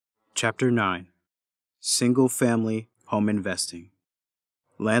Chapter 9. Single-Family Home Investing.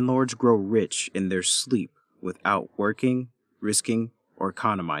 Landlords grow rich in their sleep without working, risking, or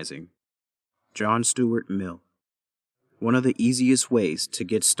economizing. John Stuart Mill. One of the easiest ways to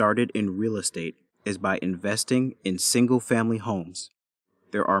get started in real estate is by investing in single-family homes.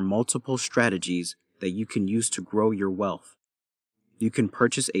 There are multiple strategies that you can use to grow your wealth. You can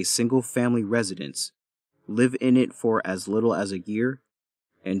purchase a single-family residence, live in it for as little as a year,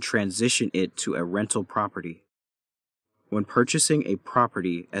 and transition it to a rental property. When purchasing a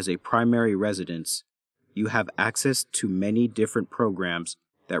property as a primary residence, you have access to many different programs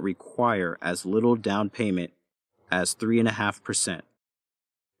that require as little down payment as 3.5%.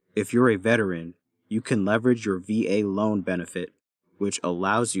 If you're a veteran, you can leverage your VA loan benefit, which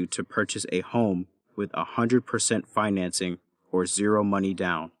allows you to purchase a home with 100% financing or zero money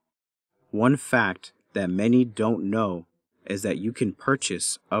down. One fact that many don't know is that you can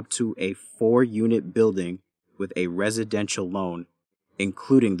purchase up to a 4-unit building with a residential loan,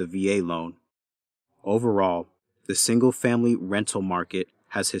 including the VA loan. Overall, the single-family rental market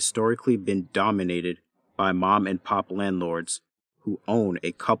has historically been dominated by mom and pop landlords who own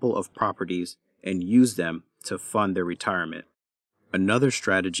a couple of properties and use them to fund their retirement. Another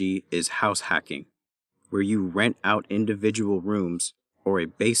strategy is house hacking, where you rent out individual rooms or a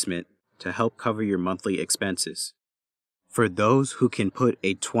basement to help cover your monthly expenses. For those who can put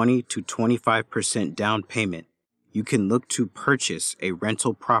a 20 to 25% down payment, you can look to purchase a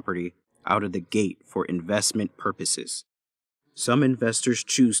rental property out of the gate for investment purposes. Some investors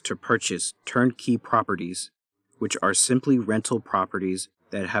choose to purchase turnkey properties, which are simply rental properties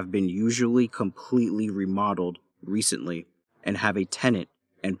that have been usually completely remodeled recently and have a tenant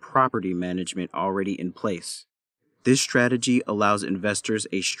and property management already in place. This strategy allows investors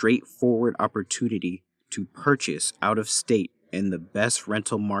a straightforward opportunity to purchase out of state in the best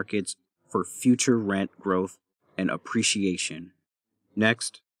rental markets for future rent growth and appreciation.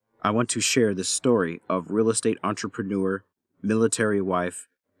 Next, I want to share the story of real estate entrepreneur, military wife,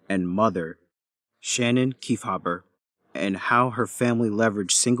 and mother, Shannon Kiefhaber, and how her family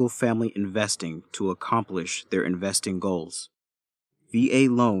leveraged single-family investing to accomplish their investing goals. VA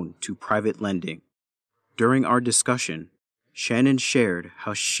loan to private lending. During our discussion, Shannon shared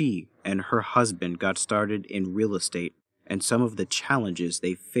how she and her husband got started in real estate and some of the challenges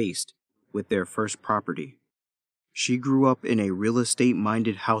they faced with their first property. She grew up in a real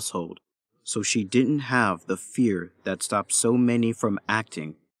estate-minded household, so she didn't have the fear that stopped so many from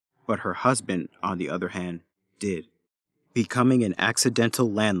acting, but her husband, on the other hand, did. Becoming an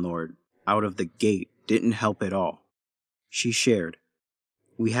accidental landlord out of the gate didn't help at all. She shared,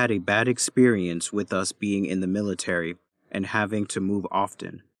 "We had a bad experience with us being in the military and having to move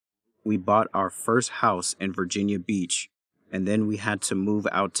often. We bought our first house in Virginia Beach, and then we had to move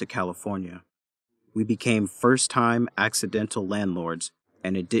out to California. We became first-time accidental landlords,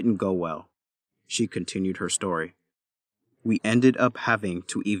 and it didn't go well." She continued her story. "We ended up having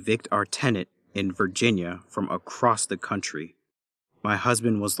to evict our tenant in Virginia from across the country. My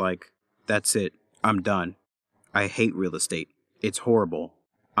husband was like, 'That's it, I'm done. I hate real estate. It's horrible.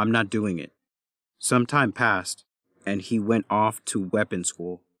 I'm not doing it.' Some time passed, and he went off to weapons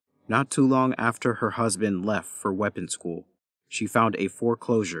school. Not too long after her husband left for weapons school, she found a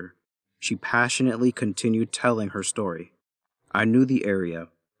foreclosure. She passionately continued telling her story. 'I knew the area,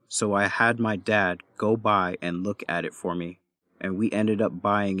 so I had my dad go by and look at it for me, and we ended up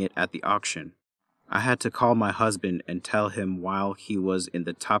buying it at the auction. I had to call my husband and tell him while he was in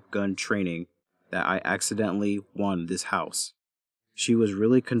the Top Gun training that I accidentally won this house.' She was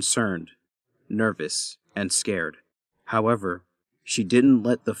really concerned, nervous, and scared. However, she didn't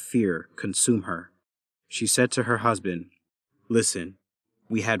let the fear consume her. She said to her husband, 'Listen,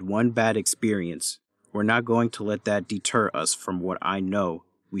 we had one bad experience. We're not going to let that deter us from what I know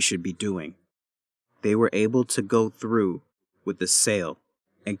we should be doing.' They were able to go through with the sale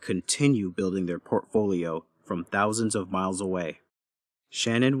and continue building their portfolio from thousands of miles away.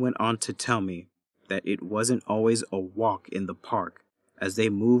 Shannon went on to tell me that it wasn't always a walk in the park as they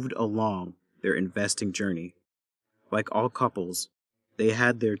moved along their investing journey. Like all couples, they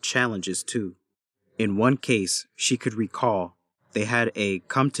had their challenges too. In one case, she could recall, they had a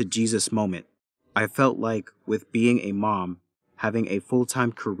come-to-Jesus moment. 'I felt like with being a mom, having a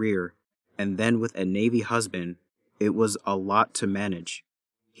full-time career, and then with a Navy husband, it was a lot to manage.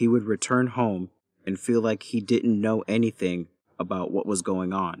 He would return home and feel like he didn't know anything about what was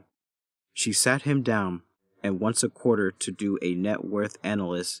going on.' She sat him down and once a quarter to do a net worth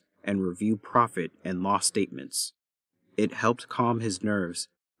analysis and review profit and loss statements. It helped calm his nerves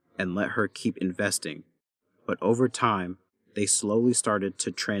and let her keep investing, but over time, they slowly started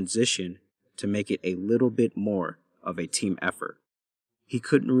to transition to make it a little bit more of a team effort. He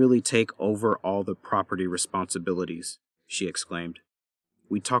couldn't really take over all the property responsibilities, she exclaimed.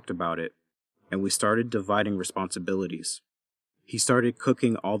 We talked about it, and we started dividing responsibilities. He started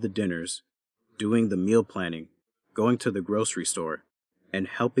cooking all the dinners, doing the meal planning, going to the grocery store, and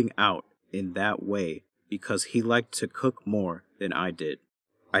helping out in that way because he liked to cook more than I did.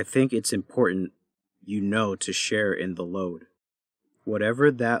 I think it's important, to share in the load.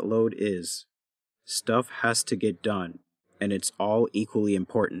 Whatever that load is, stuff has to get done, and it's all equally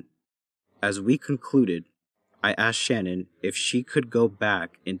important. As we concluded, I asked Shannon if she could go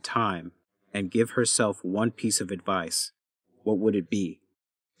back in time and give herself one piece of advice. What would it be?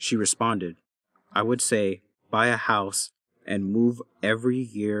 She responded, I would say, buy a house and move every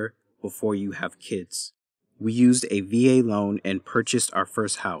year before you have kids. We used a VA loan and purchased our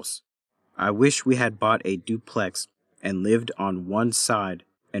first house. I wish we had bought a duplex and lived on one side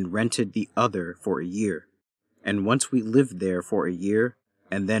and rented the other for a year. And once we lived there for a year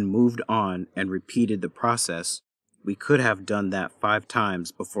and then moved on and repeated the process, we could have done that 5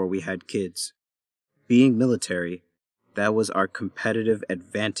 times before we had kids. Being military, that was our competitive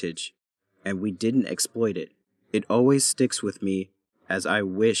advantage, and we didn't exploit it. It always sticks with me as I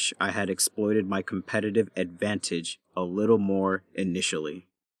wish I had exploited my competitive advantage a little more initially.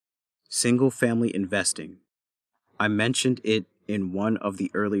 Single-family investing. I mentioned it in one of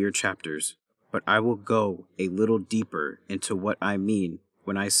the earlier chapters, but I will go a little deeper into what I mean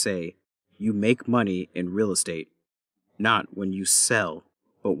when I say you make money in real estate, not when you sell,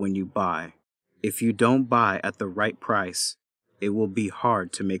 but when you buy. If you don't buy at the right price, it will be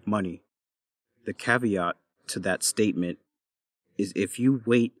hard to make money. The caveat to that statement is if you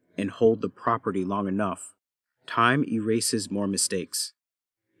wait and hold the property long enough, time erases more mistakes.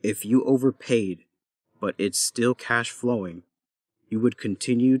 If you overpaid, but it's still cash flowing, you would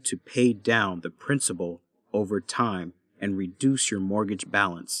continue to pay down the principal over time and reduce your mortgage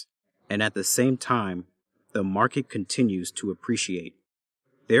balance, and at the same time, the market continues to appreciate.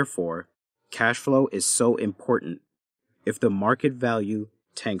 Therefore, cash flow is so important. If the market value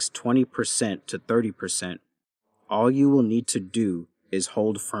tanks 20% to 30%, all you will need to do is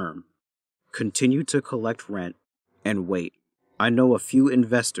hold firm. Continue to collect rent and wait. I know a few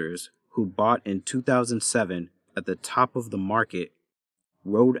investors who bought in 2007 at the top of the market,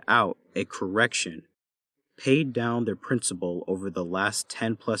 rode out a correction, paid down their principal over the last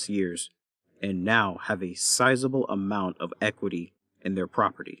 10 plus years, and now have a sizable amount of equity in their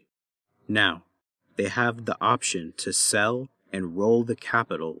property. Now, they have the option to sell and roll the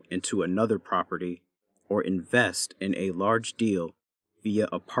capital into another property or invest in a large deal via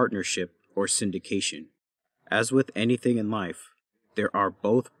a partnership or syndication. As with anything in life, there are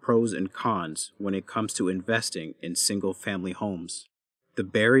both pros and cons when it comes to investing in single-family homes. The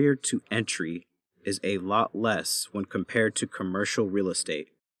barrier to entry is a lot less when compared to commercial real estate.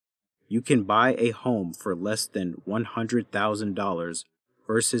 You can buy a home for less than $100,000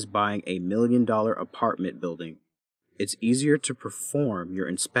 versus buying a $1 million apartment building. It's easier to perform your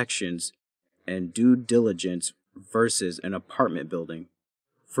inspections and due diligence versus an apartment building.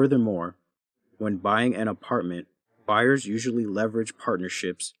 Furthermore, when buying an apartment, buyers usually leverage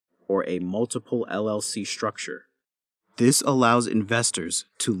partnerships or a multiple LLC structure. This allows investors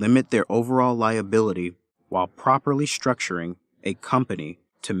to limit their overall liability while properly structuring a company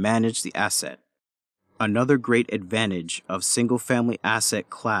to manage the asset. Another great advantage of single-family asset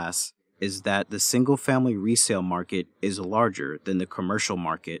class is that the single-family resale market is larger than the commercial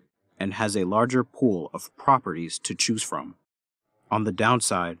market and has a larger pool of properties to choose from. On the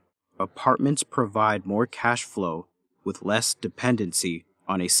downside, apartments provide more cash flow with less dependency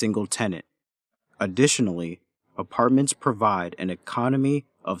on a single tenant. Additionally, apartments provide an economy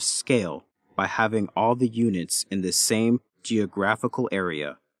of scale by having all the units in the same geographical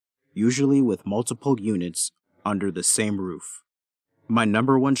area, usually with multiple units under the same roof. My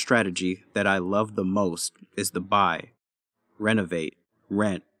number one strategy that I love the most is the buy, renovate,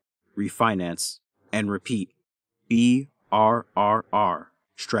 rent, refinance, and repeat BRRR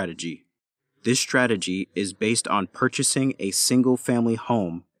strategy. This strategy is based on purchasing a single-family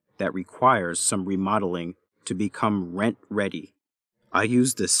home that requires some remodeling to become rent-ready. I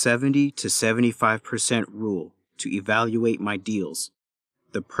use the 70 to 75% rule to evaluate my deals.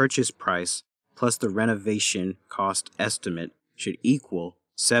 The purchase price plus the renovation cost estimate should equal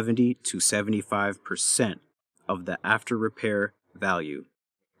 70 to 75% of the after-repair value,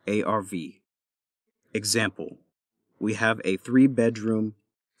 ARV. Example, we have a 3-bedroom,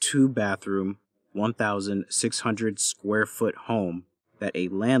 2-bathroom, 1,600 square foot home that a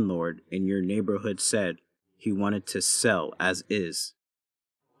landlord in your neighborhood said he wanted to sell as is.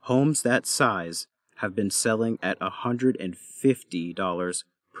 Homes that size have been selling at $150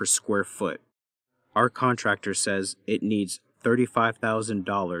 per square foot. Our contractor says it needs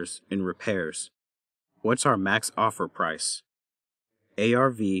 $35,000 in repairs. What's our max offer price?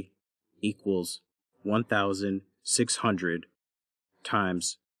 ARV equals 1,600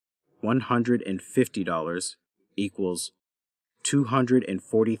 times $150 equals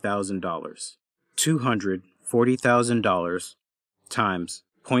 $240,000. $240,000 times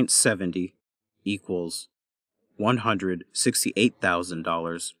 0.70 equals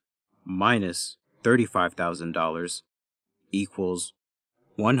 $168,000 minus $35,000 equals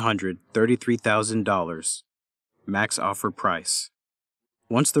 $133,000. Max offer price.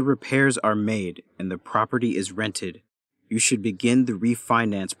 Once the repairs are made and the property is rented, you should begin the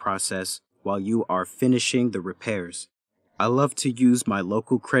refinance process while you are finishing the repairs. I love to use my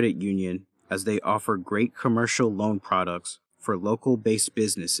local credit union as they offer great commercial loan products for local-based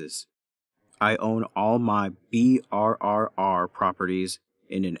businesses. I own all my BRRR properties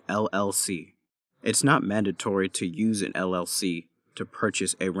in an LLC. It's not mandatory to use an LLC to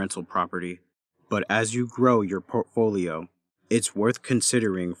purchase a rental property, but as you grow your portfolio, it's worth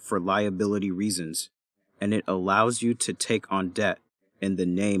considering for liability reasons, and it allows you to take on debt in the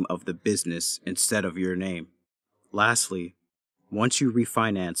name of the business instead of your name. Lastly, once you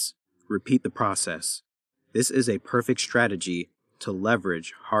refinance, repeat the process. This is a perfect strategy to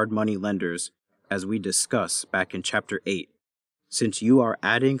leverage hard money lenders, as we discussed back in Chapter 8. Since you are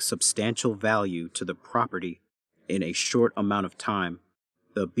adding substantial value to the property in a short amount of time,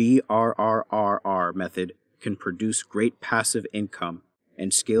 the BRRRR method can produce great passive income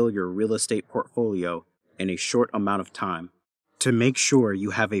and scale your real estate portfolio in a short amount of time. To make sure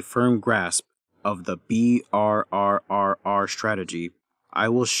you have a firm grasp of the BRRRR strategy, I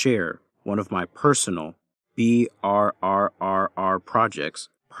will share one of my personal BRRRR projects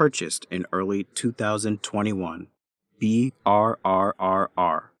purchased in early 2021.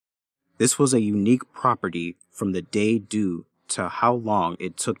 BRRRR. This was a unique property from the day due to how long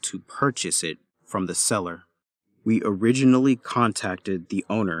it took to purchase it from the seller. We originally contacted the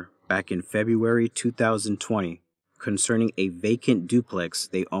owner back in February 2020 concerning a vacant duplex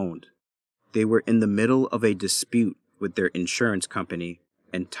they owned. They were in the middle of a dispute with their insurance company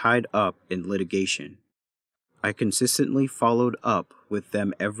and tied up in litigation. I consistently followed up with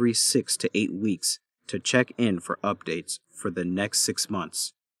them every 6 to 8 weeks to check in for updates for the next 6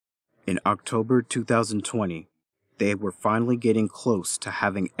 months. In October 2020, they were finally getting close to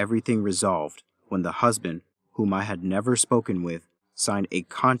having everything resolved when the husband, whom I had never spoken with, signed a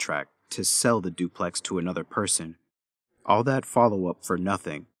contract to sell the duplex to another person. All that follow-up for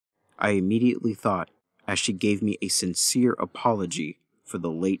nothing. I immediately thought, as she gave me a sincere apology for the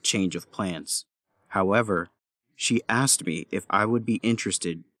late change of plans. However, she asked me if I would be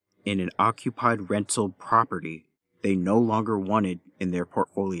interested in an occupied rental property they no longer wanted in their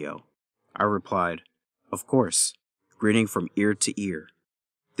portfolio. I replied, "Of course," grinning from ear to ear.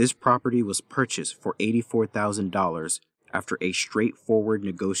 This property was purchased for $84,000 after a straightforward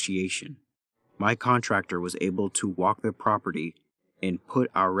negotiation. My contractor was able to walk the property and put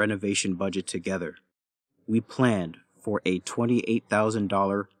our renovation budget together. We planned for a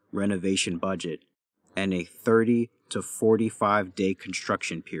 $28,000 renovation budget and a 30 to 45 day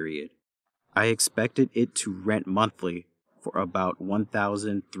construction period. I expected it to rent monthly for about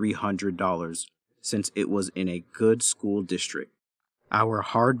 $1,300 since it was in a good school district. Our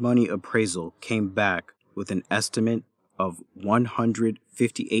hard money appraisal came back with an estimate of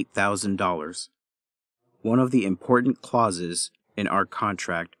 $158,000. One of the important clauses in our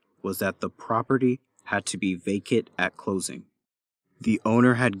contract was that the property had to be vacant at closing. The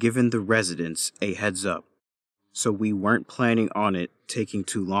owner had given the residents a heads up, so we weren't planning on it taking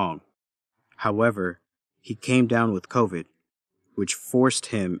too long. However, he came down with COVID, which forced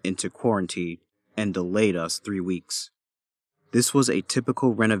him into quarantine and delayed us 3 weeks. This was a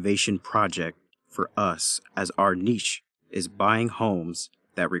typical renovation project for us, as our niche is buying homes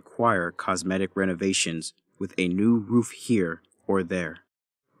that require cosmetic renovations with a new roof here or there.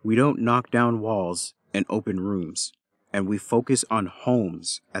 We don't knock down walls and open rooms, and we focus on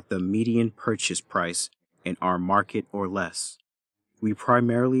homes at the median purchase price in our market or less. We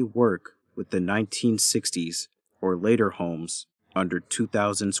primarily work with the 1960s or later homes under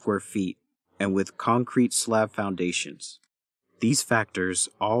 2,000 square feet and with concrete slab foundations. These factors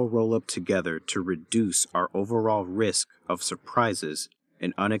all roll up together to reduce our overall risk of surprises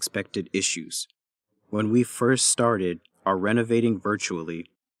and unexpected issues. When we first started our renovating virtually,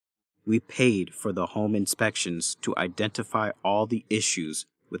 we paid for the home inspections to identify all the issues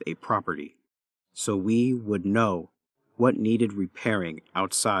with a property. so we would know what needed repairing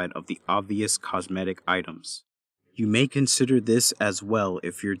outside of the obvious cosmetic items. You may consider this as well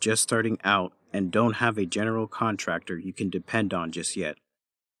if you're just starting out and don't have a general contractor you can depend on just yet.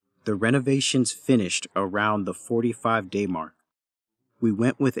 The renovations finished around the 45-day mark. We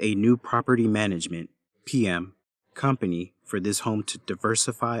went with a new property management (PM) company for this home to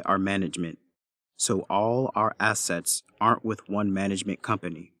diversify our management, so all our assets aren't with one management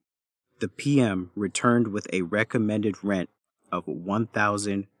company. The PM returned with a recommended rent of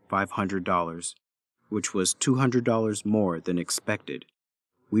 $1,500, which was $200 more than expected.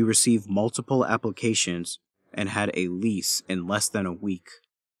 We received multiple applications and had a lease in less than a week.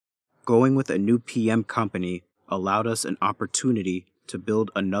 Going with a new PM company allowed us an opportunity to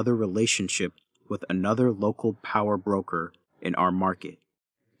build another relationship with another local power broker in our market.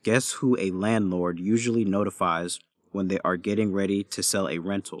 Guess who a landlord usually notifies when they are getting ready to sell a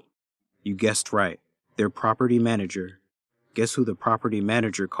rental? You guessed right, their property manager. Guess who the property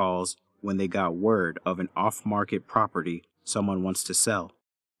manager calls when they got word of an off-market property someone wants to sell?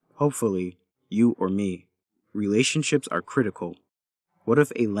 Hopefully, you or me. Relationships are critical. What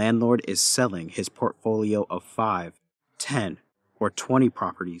if a landlord is selling his portfolio of 5, 10, or 20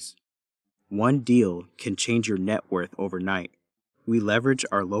 properties? One deal can change your net worth overnight. We leverage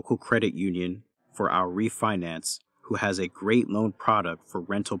our local credit union for our refinance, who has a great loan product for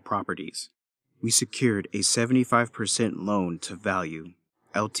rental properties. We secured a 75% loan to value,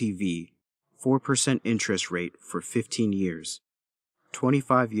 LTV, 4% interest rate for 15 years,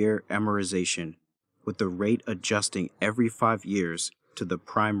 25-year amortization, with the rate adjusting every 5 years to the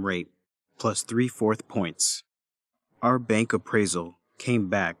prime rate, plus 3/4 points. Our bank appraisal came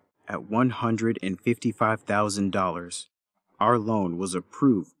back at $155,000. Our loan was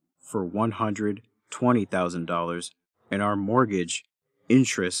approved for $120,000, and our mortgage,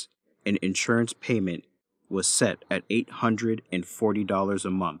 interest, and insurance payment was set at $840 a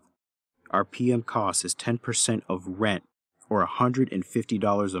month. Our PM cost is 10% of rent, or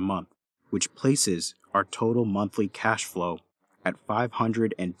 $150 a month, which places our total monthly cash flow at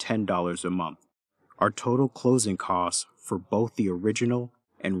 $510 a month. Our total closing costs for both the original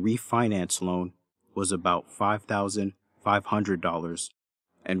and refinance loan was about $5,500,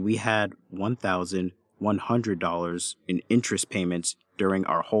 and we had $1,100 in interest payments during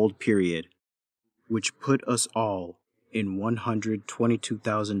our hold period, which put us all in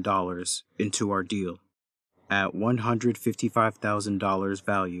 $122,000 into our deal. At $155,000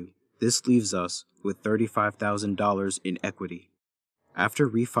 value, this leaves us with $35,000 in equity. After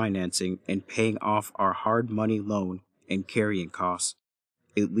refinancing and paying off our hard money loan and carrying costs,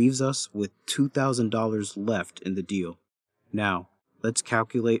 it leaves us with $2,000 left in the deal. Now, let's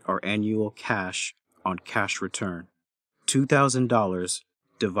calculate our annual cash on cash return. $2,000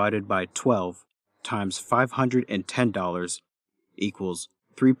 divided by 12 times $510 equals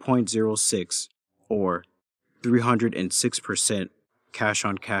 3.06, or 306% cash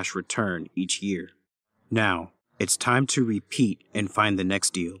on cash return each year. Now, it's time to repeat and find the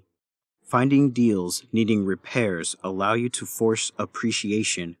next deal. Finding deals needing repairs allow you to force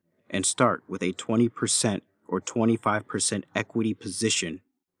appreciation and start with a 20% or 25% equity position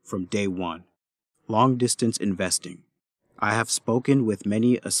from day one. Long-distance investing. I have spoken with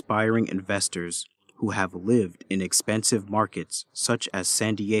many aspiring investors who have lived in expensive markets such as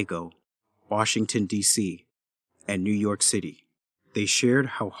San Diego, Washington, D.C., and New York City. They shared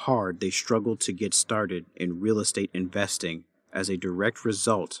how hard they struggled to get started in real estate investing as a direct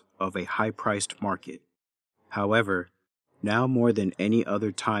result of a high-priced market. However, now more than any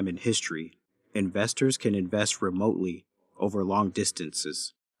other time in history, investors can invest remotely over long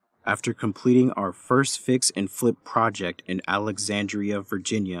distances. After completing our first fix and flip project in Alexandria,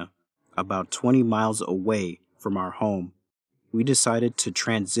 Virginia, about 20 miles away from our home, we decided to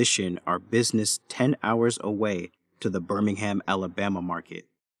transition our business 10 hours away to the Birmingham, Alabama market.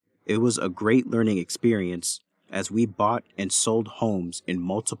 It was a great learning experience as we bought and sold homes in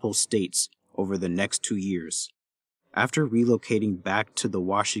multiple states over the next 2 years. After relocating back to the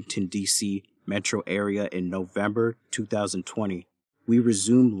Washington, D.C. metro area in November 2020, we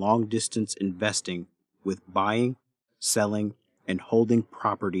resumed long-distance investing with buying, selling, and holding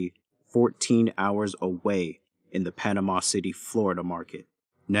property 14 hours away in the Panama City, Florida market.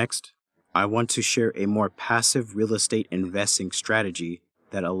 Next, I want to share a more passive real estate investing strategy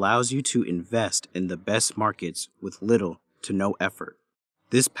that allows you to invest in the best markets with little to no effort.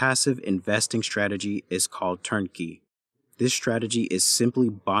 This passive investing strategy is called turnkey. This strategy is simply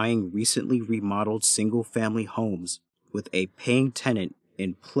buying recently remodeled single-family homes with a paying tenant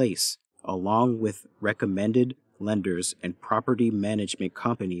in place, along with recommended lenders and property management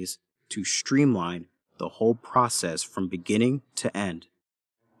companies to streamline the whole process from beginning to end.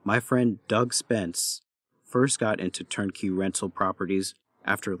 My friend Doug Spence first got into turnkey rental properties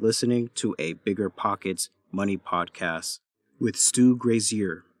after listening to a Bigger Pockets Money podcast with Stu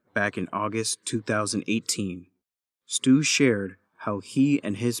Grazier back in August 2018. Stu shared how he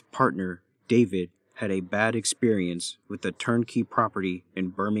and his partner, David, had a bad experience with a turnkey property in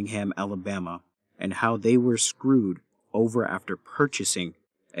Birmingham, Alabama, and how they were screwed over after purchasing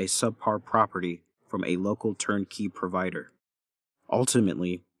a subpar property from a local turnkey provider.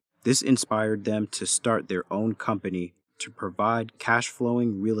 Ultimately, this inspired them to start their own company to provide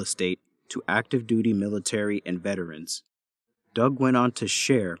cash-flowing real estate to active duty military and veterans. Doug went on to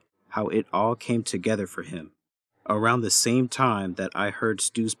share how it all came together for him. Around the same time that I heard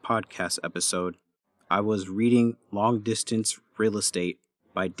Stu's podcast episode, I was reading Long Distance Real Estate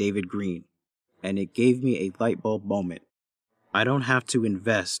by David Green, and it gave me a light bulb moment. I don't have to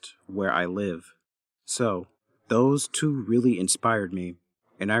invest where I live. So, those two really inspired me,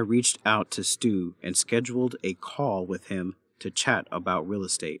 and I reached out to Stu and scheduled a call with him to chat about real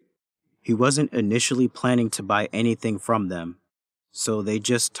estate. He wasn't initially planning to buy anything from them, so they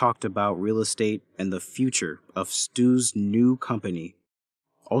just talked about real estate and the future of Stu's new company.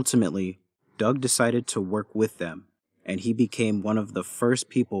 Ultimately, Doug decided to work with them, and he became one of the first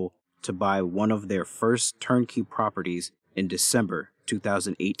people to buy one of their first turnkey properties in December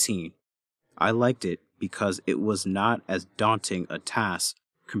 2018. I liked it because it was not as daunting a task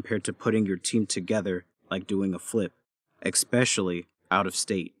compared to putting your team together like doing a flip, especially out of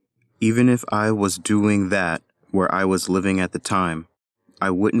state. Even if I was doing that where I was living at the time, I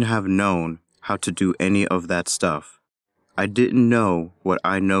wouldn't have known how to do any of that stuff. I didn't know what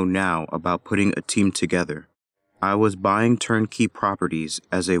I know now about putting a team together. I was buying turnkey properties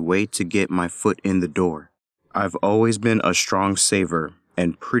as a way to get my foot in the door. I've always been a strong saver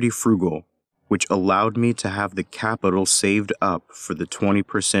and pretty frugal, which allowed me to have the capital saved up for the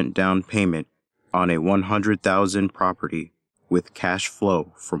 20% down payment on a $100,000 property with cash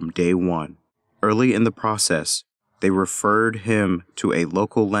flow from day one. Early in the process, they referred him to a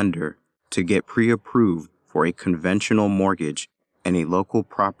local lender to get pre-approved for a conventional mortgage and a local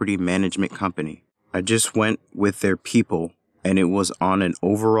property management company. I just went with their people, and it was on an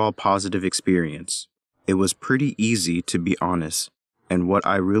overall positive experience. It was pretty easy, to be honest, and what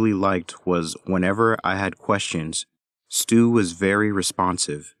I really liked was whenever I had questions, Stu was very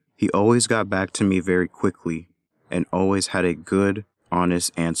responsive. He always got back to me very quickly and always had a good,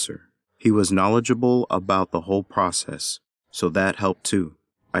 honest answer. He was knowledgeable about the whole process, so that helped too.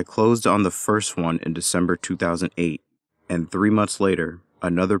 I closed on the first one in December 2008, and 3 months later,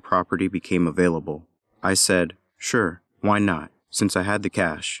 another property became available. I said, sure, why not, since I had the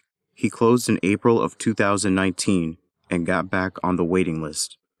cash. He closed in April of 2019 and got back on the waiting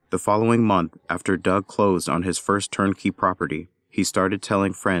list. The following month, after Doug closed on his first turnkey property, he started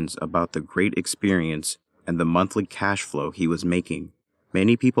telling friends about the great experience and the monthly cash flow he was making.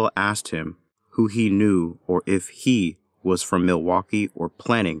 Many people asked him who he knew or if he was from Milwaukee or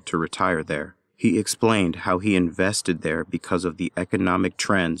planning to retire there. He explained how he invested there because of the economic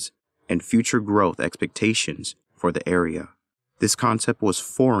trends and future growth expectations for the area. This concept was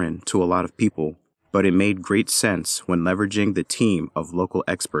foreign to a lot of people, but it made great sense when leveraging the team of local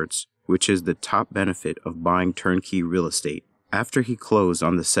experts, which is the top benefit of buying turnkey real estate. After he closed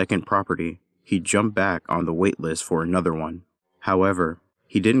on the second property, he jumped back on the wait list for another one. However,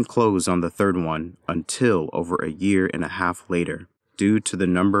 he didn't close on the third one until over a year and a half later, due to the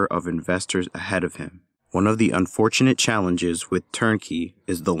number of investors ahead of him. One of the unfortunate challenges with turnkey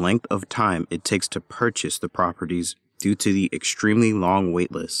is the length of time it takes to purchase the properties due to the extremely long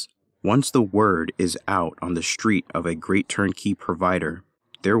wait list. Once the word is out on the street of a great turnkey provider,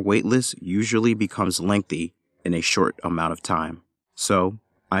 their wait list usually becomes lengthy in a short amount of time. So,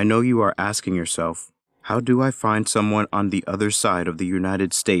 I know you are asking yourself, how do I find someone on the other side of the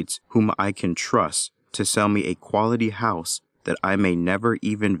United States whom I can trust to sell me a quality house that I may never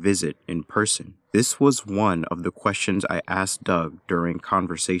even visit in person? This was one of the questions I asked Doug during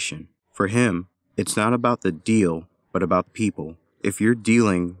conversation. For him, it's not about the deal, but about people. If you're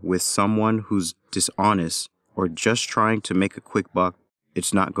dealing with someone who's dishonest or just trying to make a quick buck,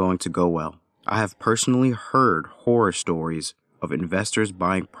 it's not going to go well. I have personally heard horror stories of investors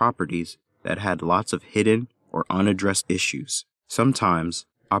buying properties that had lots of hidden or unaddressed issues. Sometimes,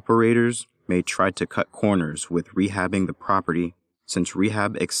 operators may try to cut corners with rehabbing the property, since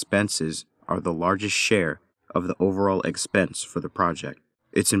rehab expenses are the largest share of the overall expense for the project.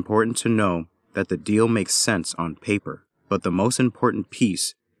 It's important to know that the deal makes sense on paper, but the most important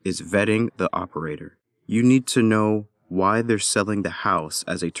piece is vetting the operator. You need to know why they're selling the house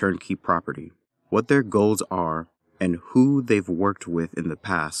as a turnkey property, what their goals are, and who they've worked with in the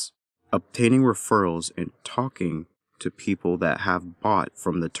past, obtaining referrals and talking to people that have bought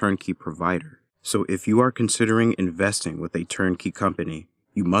from the turnkey provider. So if you are considering investing with a turnkey company,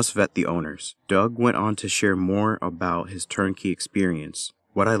 you must vet the owners. Doug went on to share more about his turnkey experience.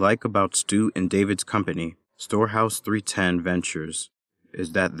 What I like about Stu and David's company, Storehouse 310 Ventures,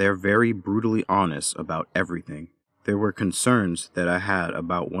 is that they're very brutally honest about everything. There were concerns that I had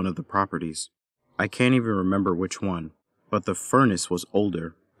about one of the properties. I can't even remember which one, but the furnace was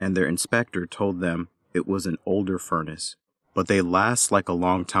older, and their inspector told them it was an older furnace, but they last like a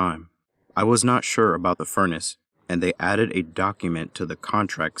long time. I was not sure about the furnace, and they added a document to the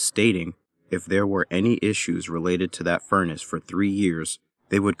contract stating if there were any issues related to that furnace for 3 years,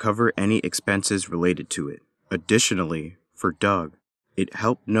 they would cover any expenses related to it. Additionally, for Doug, it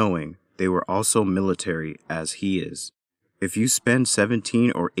helped knowing they were also military as he is. If you spend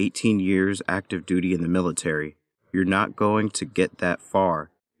 17 or 18 years active duty in the military, you're not going to get that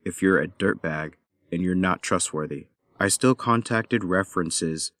far if you're a dirtbag and you're not trustworthy. I still contacted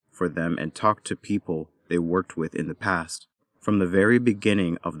references for them and talked to people they worked with in the past. From the very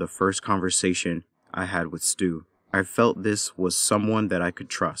beginning of the first conversation I had with Stu, I felt this was someone that I could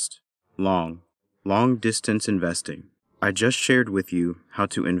trust. Long distance investing. I just shared with you how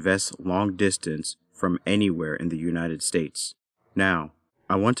to invest long distance from anywhere in the United States. Now,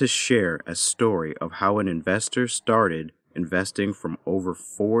 I want to share a story of how an investor started investing from over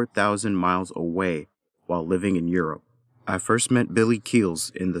 4,000 miles away while living in Europe. I first met Billy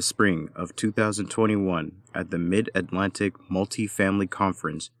Keels in the spring of 2021 at the Mid-Atlantic Multifamily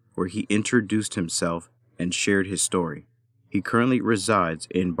Conference, where he introduced himself and shared his story. He currently resides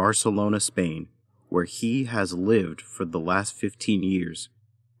in Barcelona, Spain, where he has lived for the last 15 years,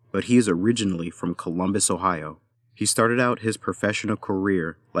 but he is originally from Columbus, Ohio. He started out his professional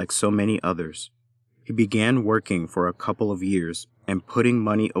career like so many others. He began working for a couple of years and putting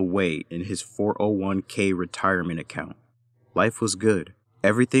money away in his 401k retirement account. Life was good.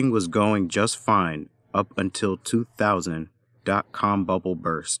 Everything was going just fine up until 2000 dot-com bubble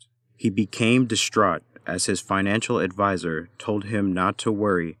burst. He became distraught as his financial advisor told him not to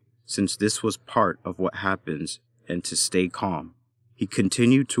worry since this was part of what happens and to stay calm. He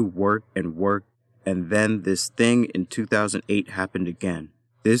continued to work, and then this thing in 2008 happened again.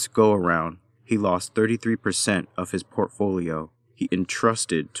 This go-around, he lost 33% of his portfolio he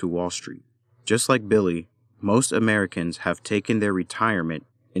entrusted to Wall Street. Just like Billy, most Americans have taken their retirement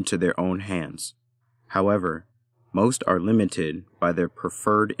into their own hands. However, most are limited by their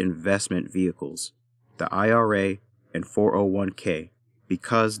preferred investment vehicles, the IRA and 401k,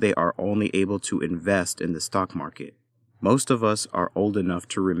 because they are only able to invest in the stock market. Most of us are old enough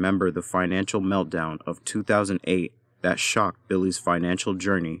to remember the financial meltdown of 2008 that shocked Billy's financial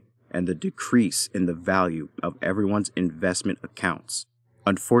journey and the decrease in the value of everyone's investment accounts.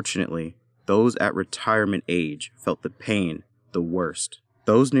 Unfortunately, those at retirement age felt the pain the worst.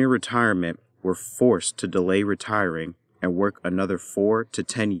 Those near retirement were forced to delay retiring and work another 4 to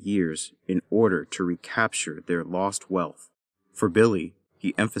 10 years in order to recapture their lost wealth. For Billy,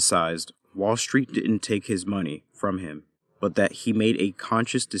 he emphasized Wall Street didn't take his money from him, but that he made a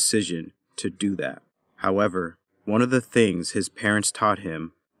conscious decision to do that. However, one of the things his parents taught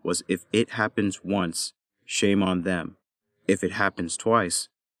him was if it happens once, shame on them. If it happens twice,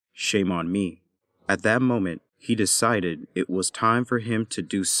 shame on me. At that moment, he decided it was time for him to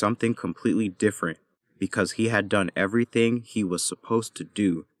do something completely different because he had done everything he was supposed to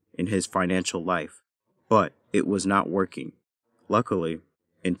do in his financial life, but it was not working. Luckily,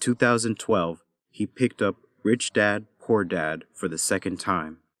 in 2012, he picked up Rich Dad, Poor Dad for the second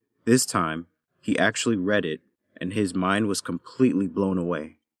time. This time, he actually read it, and his mind was completely blown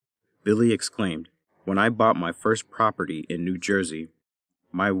away. Billy exclaimed, "When I bought my first property in New Jersey,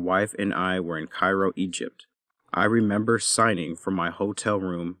 my wife and I were in Cairo, Egypt. I remember signing for my hotel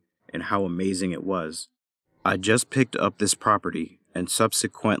room and how amazing it was. I just picked up this property and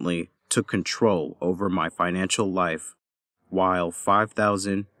subsequently took control over my financial life while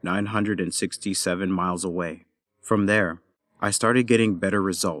 5,967 miles away. From there, I started getting better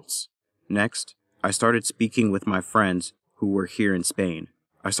results. Next, I started speaking with my friends who were here in Spain.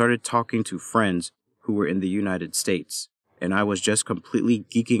 I started talking to friends who were in the United States, and I was just completely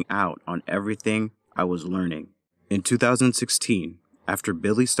geeking out on everything I was learning." In 2016, after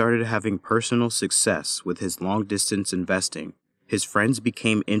Billy started having personal success with his long-distance investing, his friends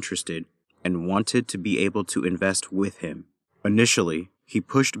became interested and wanted to be able to invest with him. Initially, he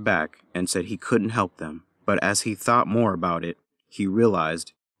pushed back and said he couldn't help them, but as he thought more about it, he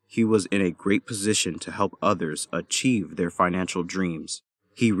realized he was in a great position to help others achieve their financial dreams.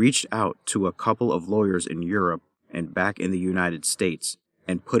 He reached out to a couple of lawyers in Europe and back in the United States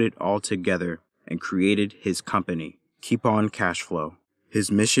and put it all together and created his company, Keep On Cash Flow. His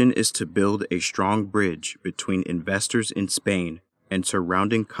mission is to build a strong bridge between investors in Spain and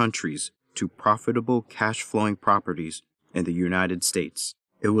surrounding countries to profitable cash-flowing properties in the United States.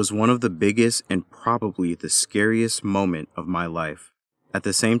 It was one of the biggest and probably the scariest moment of my life. At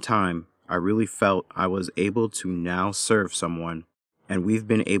the same time, I really felt I was able to now serve someone, and we've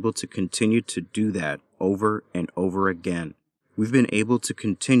been able to continue to do that over and over again. We've been able to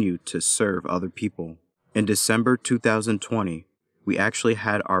continue to serve other people. In December 2020, we actually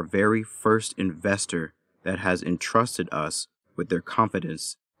had our very first investor that has entrusted us with their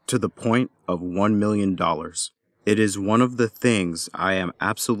confidence to the point of $1 million. It is one of the things I am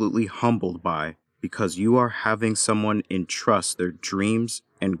absolutely humbled by because you are having someone entrust their dreams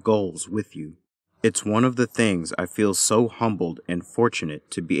and goals with you. It's one of the things I feel so humbled and fortunate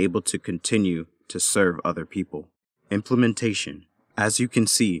to be able to continue to serve other people. Implementation. As you can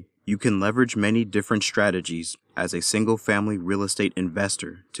see, you can leverage many different strategies as a single-family real estate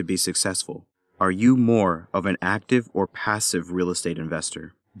investor to be successful. Are you more of an active or passive real estate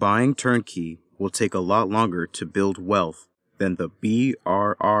investor? Buying turnkey will take a lot longer to build wealth than the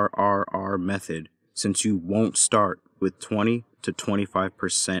BRRRR method, since you won't start with 20 to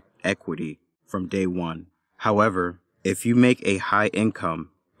 25% equity from day one. However, if you make a high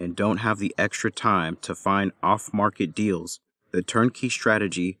income and don't have the extra time to find off-market deals, the turnkey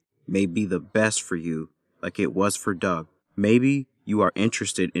strategy may be the best for you, like it was for Doug. Maybe you are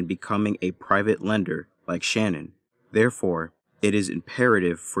interested in becoming a private lender like Shannon. Therefore, it is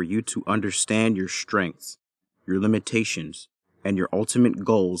imperative for you to understand your strengths, your limitations, and your ultimate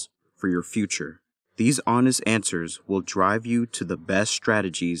goals for your future. These honest answers will drive you to the best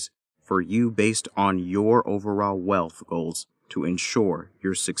strategies for you based on your overall wealth goals to ensure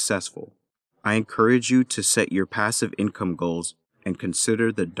you're successful. I encourage you to set your passive income goals and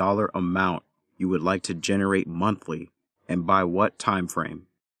consider the dollar amount you would like to generate monthly and by what time frame.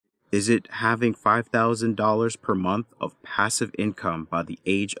 Is it having $5,000 per month of passive income by the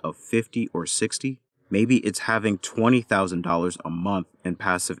age of 50 or 60? Maybe it's having $20,000 a month in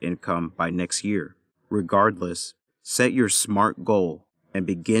passive income by next year. Regardless, set your SMART goal and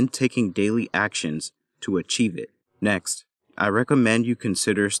begin taking daily actions to achieve it. Next, I recommend you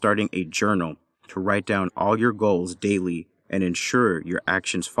consider starting a journal to write down all your goals daily and ensure your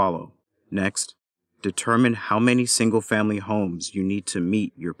actions follow. Next, determine how many single-family homes you need to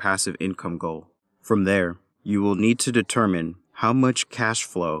meet your passive income goal. From there, you will need to determine how much cash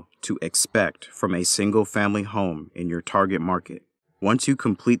flow to expect from a single-family home in your target market. Once you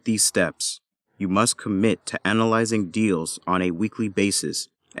complete these steps, you must commit to analyzing deals on a weekly basis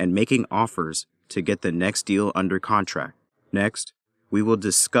and making offers to get the next deal under contract. Next, we will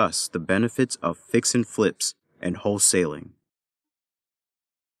discuss the benefits of fix and flips and wholesaling.